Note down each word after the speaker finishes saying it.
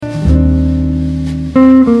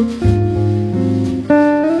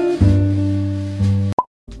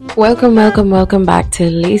Welcome back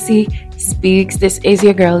to Lacey Speaks. This is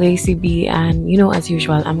your girl Lacey B, and as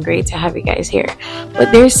usual, I'm great to have you guys here.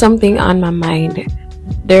 But there's something on my mind.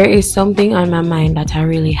 There is something on my mind that I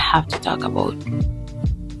really have to talk about.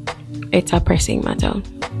 It's a pressing matter.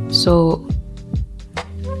 So,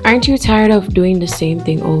 aren't you tired of doing the same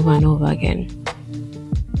thing over and over again?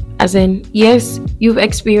 As in, yes, you've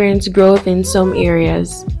experienced growth in some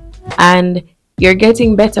areas, and you're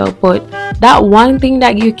getting better, but that one thing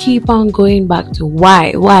that you keep on going back to,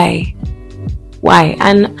 why?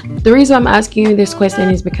 And the reason I'm asking you this question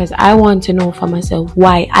is because I want to know for myself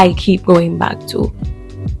why I keep going back to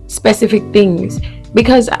specific things.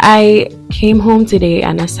 Because I came home today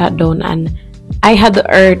and I sat down and I had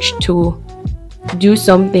the urge to do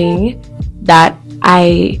something that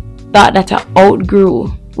I thought that I outgrew,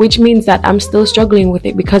 which means that I'm still struggling with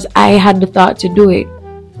it because I had the thought to do it.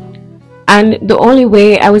 And the only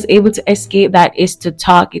way I was able to escape that is to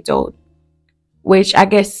talk it out, which I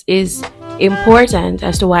guess is important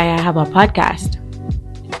as to why I have a podcast.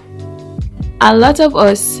 A lot of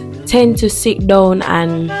us tend to sit down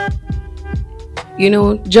and,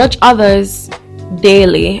 judge others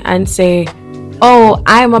daily and say, oh,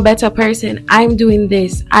 I'm a better person, I'm doing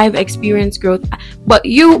this, I've experienced growth. But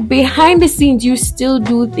you, behind the scenes, you still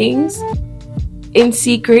do things in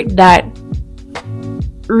secret that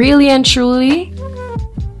really and truly,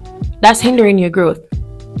 that's hindering your growth.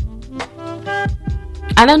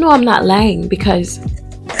 And I know I'm not lying because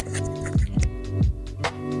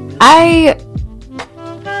I'm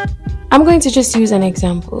going to just use an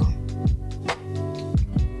example.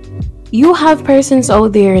 You have persons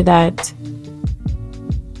out there that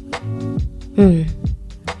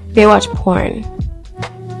they watch porn.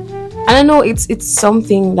 And I know it's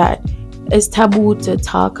something that is taboo to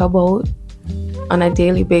talk about on a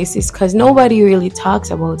daily basis because nobody really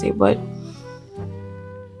talks about it, but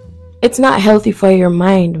it's not healthy for your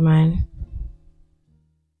mind, man.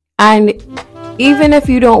 And even if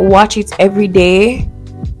you don't watch it every day,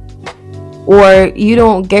 or you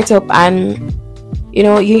don't get up and you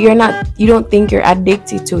don't think you're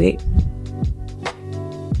addicted to it,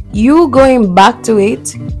 you going back to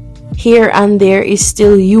it here and there is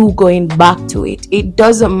still you going back to it. It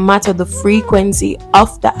doesn't matter the frequency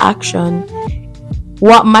of the action.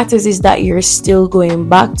 What matters is that you're still going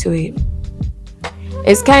back to it.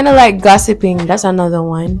 It's kind of like gossiping. That's another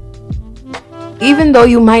one. Even though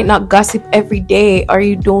you might not gossip every day, or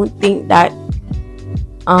you don't think that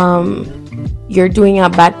you're doing a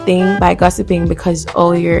bad thing by gossiping because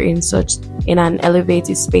you're in an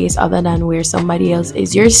elevated space other than where somebody else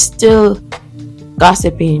is, you're still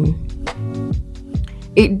gossiping.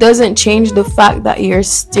 It doesn't change the fact that you're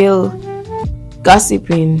still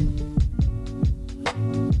gossiping.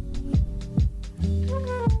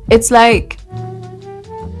 It's like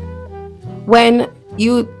when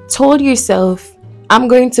you told yourself, I'm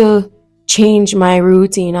going to change my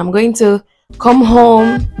routine. I'm going to come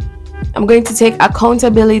home. I'm going to take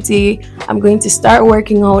accountability. I'm going to start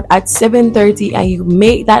working out at 7:30, and you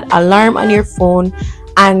make that alarm on your phone.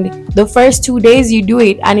 And the first 2 days you do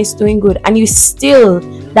it and it's doing good. And you still,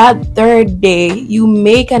 that third day, you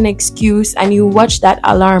make an excuse and you watch that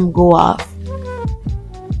alarm go off.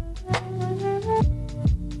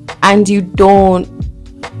 And you don't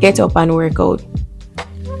get up and work out.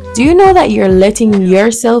 Do you know that you're letting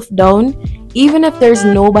yourself down even if there's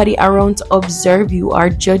nobody around to observe you or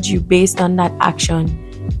judge you based on that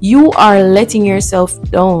action? You are letting yourself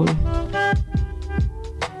down.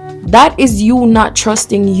 That is you not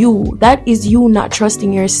trusting you. That is you not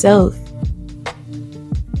trusting yourself.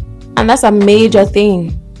 And that's a major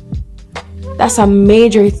thing. That's a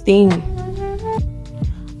major thing.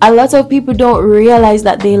 A lot of people don't realize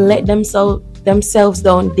that they let themselves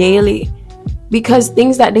down daily because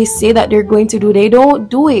things that they say that they're going to do, they don't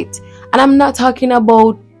do it. And I'm not talking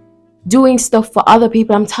about doing stuff for other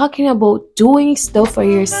people. I'm talking about doing stuff for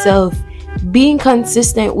yourself, being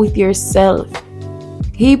consistent with yourself,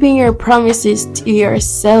 keeping your promises to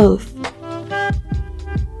yourself.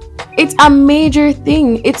 It's a major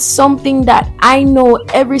thing. It's something that I know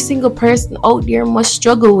every single person out there must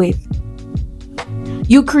struggle with.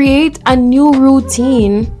 You create a new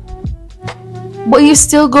routine, but you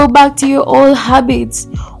still go back to your old habits.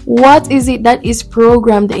 What is it that is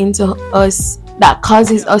programmed into us that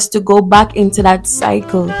causes us to go back into that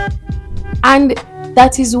cycle? And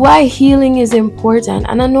that is why healing is important.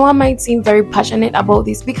 And I know I might seem very passionate about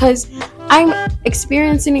this because I'm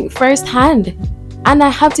experiencing it firsthand. And I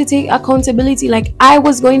have to take accountability. Like, I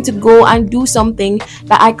was going to go and do something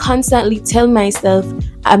that I constantly tell myself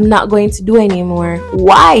I'm not going to do anymore.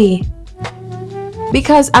 Why?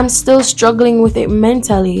 because I'm still struggling with it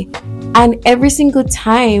mentally. And every single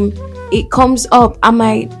time it comes up, I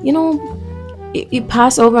might, it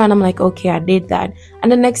pass over and I'm like, okay, I did that.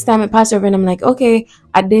 And the next time it pass over and I'm like, okay,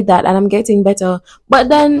 I did that and I'm getting better. But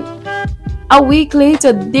then a week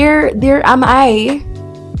later, there am I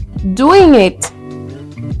doing it.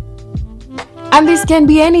 And this can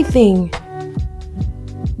be anything.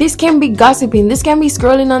 This can be gossiping. This can be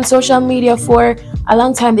scrolling on social media for a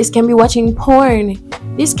long time. This can be watching porn.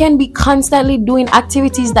 This can be constantly doing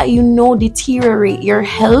activities that deteriorate your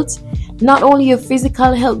health. Not only your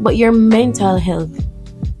physical health, but your mental health.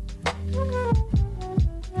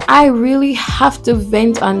 I really have to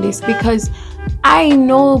vent on this because I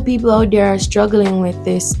know people out there are struggling with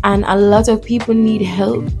this and a lot of people need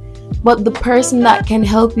help. But the person that can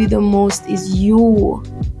help you the most is you.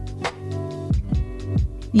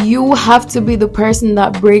 You have to be the person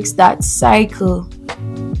that breaks that cycle.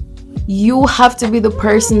 You have to be the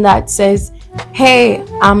person that says, hey,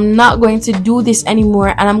 I'm not going to do this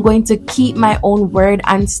anymore and I'm going to keep my own word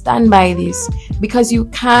and stand by this. Because you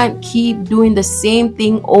can't keep doing the same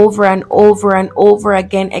thing over and over and over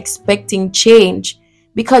again expecting change.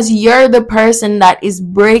 Because you're the person that is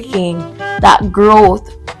breaking that growth.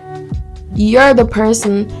 You're the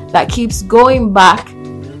person that keeps going back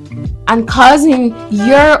and causing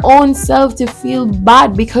your own self to feel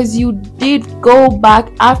bad because you did go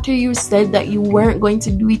back after you said that you weren't going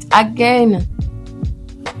to do it again.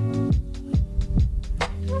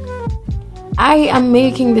 I am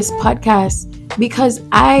making this podcast because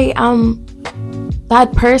I am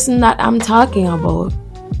that person that I'm talking about.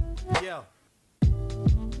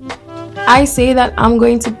 I say that I'm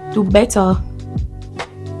going to do better.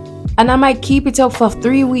 And I might keep it up for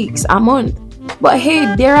 3 weeks, a month. But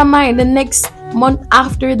hey, there am I the next month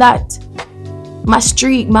after that.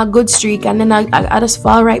 My good streak. And then I just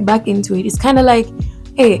fall right back into it. It's kind of like,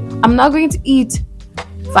 hey, I'm not going to eat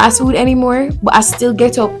fast food anymore. But I still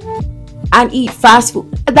get up and eat fast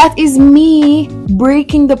food. That is me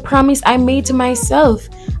breaking the promise I made to myself.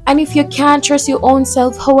 And if you can't trust your own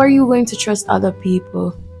self, how are you going to trust other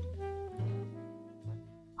people?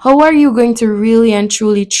 How are you going to really and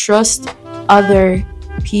truly trust other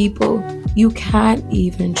people? You can't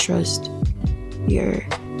even trust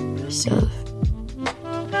yourself.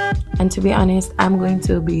 And to be honest, I'm going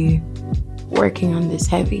to be working on this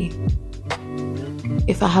heavy.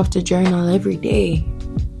 If I have to journal every day,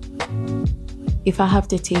 if I have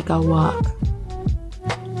to take a walk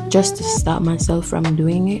just to stop myself from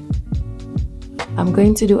doing it, I'm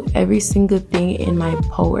going to do every single thing in my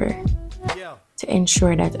power to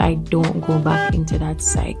ensure that I don't go back into that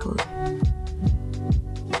cycle.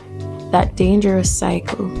 That dangerous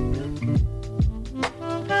cycle.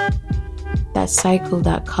 That cycle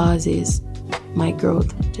that causes my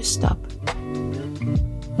growth to stop.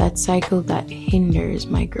 That cycle that hinders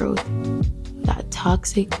my growth. That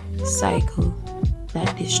toxic cycle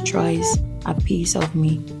that destroys a piece of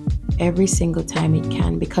me every single time it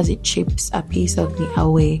can, because it chips a piece of me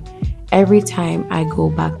away every time I go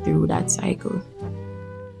back through that cycle.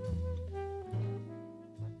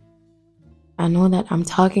 I know that I'm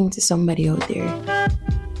talking to somebody out there.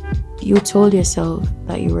 You told yourself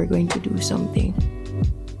that you were going to do something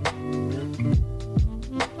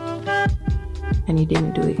and you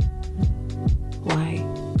didn't do it. Why?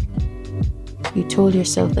 You told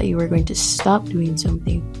yourself that you were going to stop doing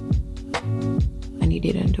something and you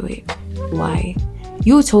didn't do it. Why?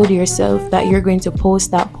 You told yourself that you're going to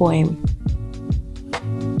post that poem,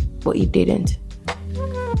 but you didn't.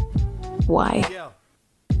 Why?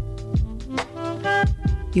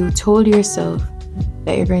 You told yourself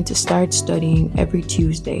that you're going to start studying every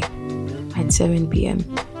Tuesday at 7 p.m.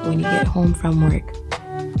 when you get home from work,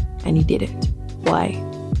 and you didn't. Why?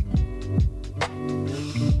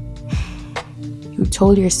 You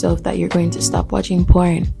told yourself that you're going to stop watching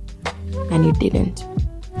porn, and you didn't.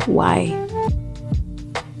 Why?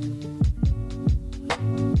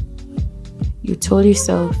 You told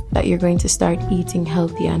yourself that you're going to start eating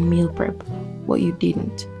healthy and meal prep, but you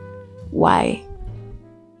didn't. Why?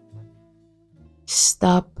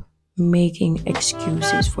 Stop making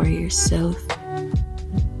excuses for yourself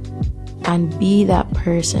and be that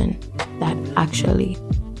person that actually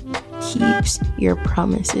keeps your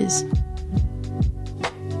promises.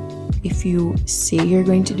 If you say you're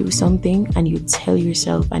going to do something and you tell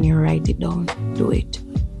yourself and you write it down, do it.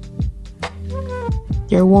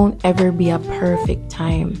 There won't ever be a perfect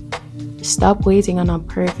time. Stop waiting on a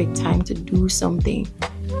perfect time to do something.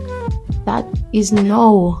 That is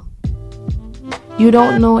no. You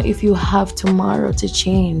don't know if you have tomorrow to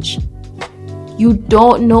change. You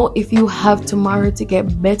don't know if you have tomorrow to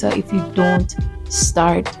get better if you don't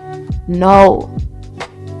start now.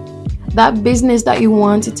 That business that you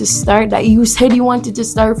wanted to start, that you said you wanted to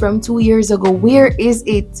start from 2 years ago, where is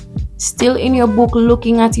it? Still in your book,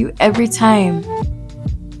 looking at you every time.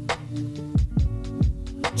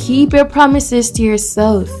 Keep your promises to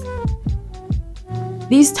yourself.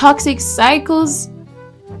 These toxic cycles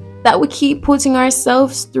that we keep putting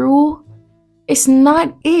ourselves through, it's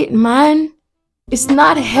not it, man. It's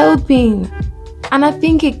not helping. And I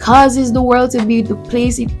think it causes the world to be the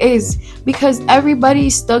place it is because everybody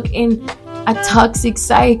is stuck in a toxic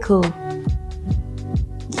cycle.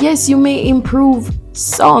 Yes, you may improve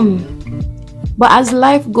some, but as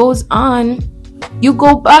life goes on, you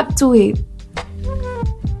go back to it.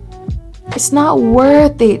 It's not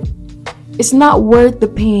worth it. It's not worth the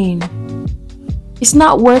pain. It's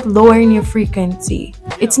not worth lowering your frequency.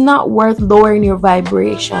 It's not worth lowering your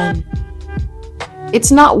vibration.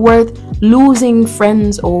 It's not worth losing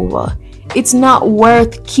friends over. It's not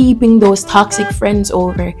worth keeping those toxic friends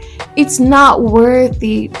over. It's not worth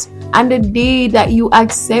it. And the day that you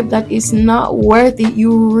accept that it's not worth it,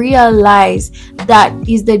 you realize that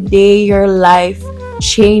is the day your life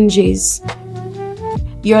changes.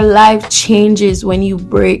 Your life changes when you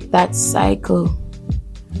break that cycle.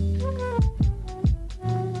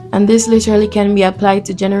 And this literally can be applied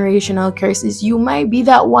to generational curses. You might be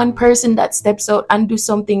that one person that steps out and do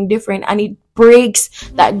something different, and it breaks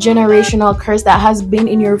that generational curse that has been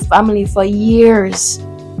in your family for years.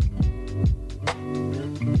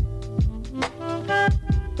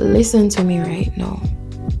 Listen to me right now.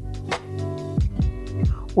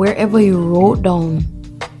 Wherever you wrote down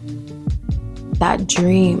that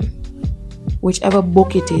dream, whichever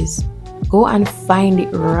book it is, go and find it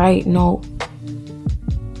right now.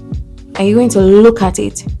 And you're going to look at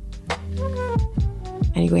it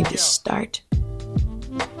and you're going to start.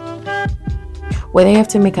 Whether you have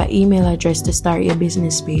to make an email address to start your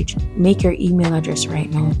business page, make your email address right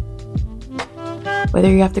now. Whether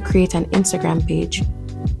you have to create an Instagram page,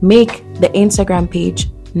 make the Instagram page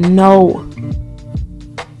now.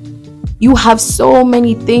 You have so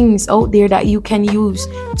many things out there that you can use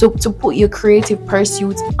to put your creative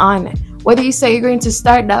pursuits on. Whether you say you're going to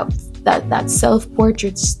start that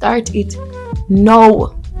self-portrait, start it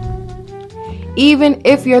now. Even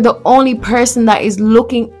if you're the only person that is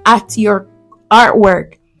looking at your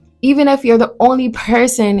artwork, even if you're the only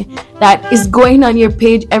person that is going on your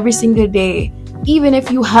page every single day, even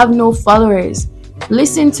if you have no followers,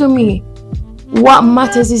 listen to me. What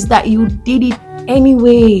matters is that you did it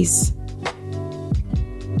anyways.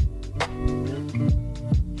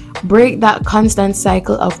 Break that constant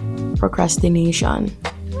cycle of procrastination.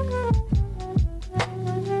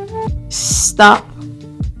 Stop.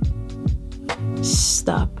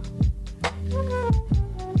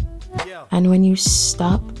 And when you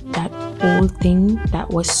stop that old thing that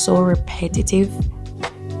was so repetitive,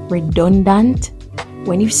 redundant,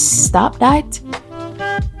 when you stop that,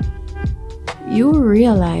 you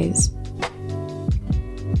realize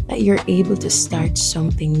that you're able to start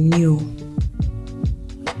something new.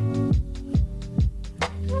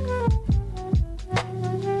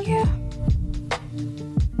 Yeah.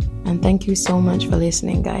 And thank you so much for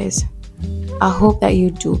listening, guys. I hope that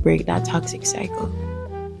you do break that toxic cycle.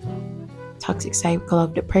 Toxic cycle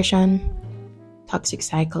of depression, toxic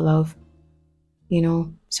cycle of,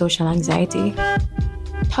 social anxiety,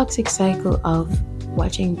 toxic cycle of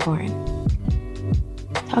watching porn,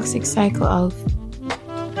 toxic cycle of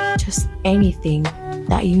just anything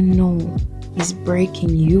that is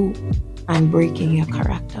breaking you and breaking your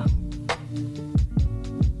character.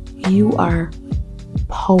 You are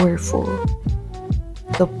powerful.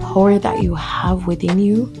 The power that you have within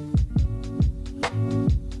you,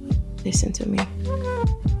 listen to me.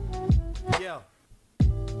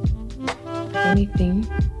 Anything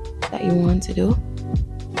that you want to do,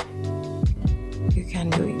 you can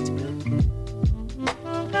do it.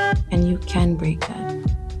 And you can break that.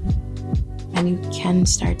 And you can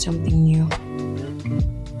start something new.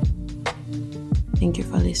 Thank you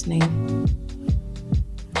for listening.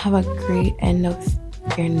 Have a great end of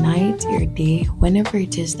your night, your day, whenever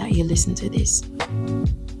it is that you listen to this.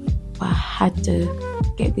 But I had to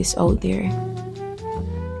get this out there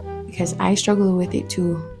because I struggle with it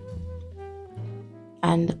too.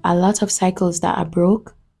 And a lot of cycles that I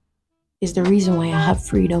broke is the reason why I have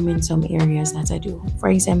freedom in some areas that I do. For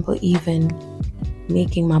example, even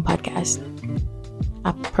making my podcast.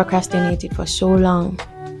 I procrastinated for so long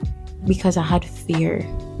because I had fear.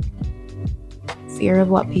 Fear of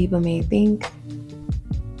what people may think.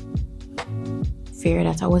 Fear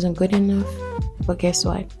that I wasn't good enough. But guess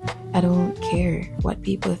what? I don't care what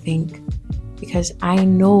people think because I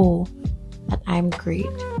know that I'm great.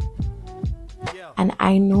 And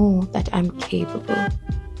I know that I'm capable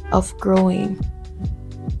of growing.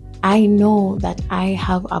 I know that I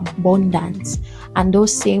have abundance. And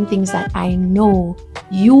those same things that I know,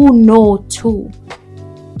 you know too.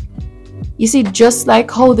 You see, just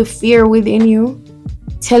like how the fear within you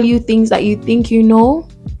tell you things that you think you know,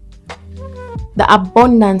 the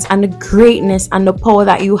abundance and the greatness and the power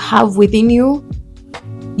that you have within you,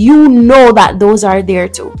 you know that those are there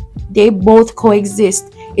too. They both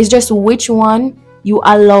coexist. It's just which one you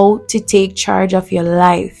allow to take charge of your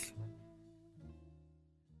life.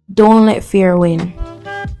 Don't let fear win.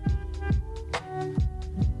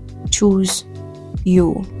 Choose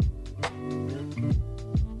you.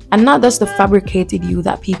 And not just the fabricated you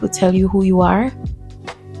that people tell you who you are.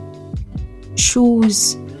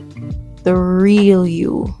 Choose the real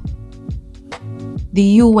you. The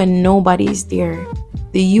you when nobody's there.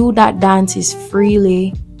 The you that dances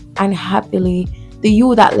freely and happily. The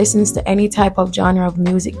you that listens to any type of genre of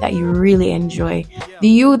music that you really enjoy. The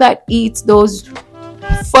you that eats those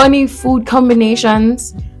funny food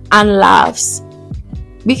combinations and laughs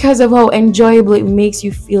because of how enjoyable it makes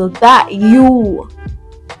you feel. That you.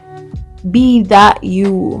 Be that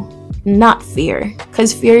you, not fear.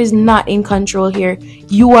 Because fear is not in control here.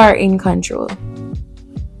 You are in control.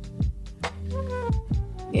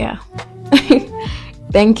 Yeah.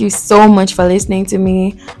 Thank you so much for listening to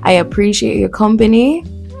me. I appreciate your company.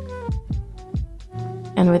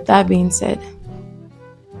 And with that being said,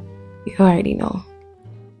 you already know.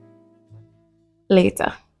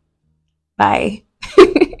 Later. Bye.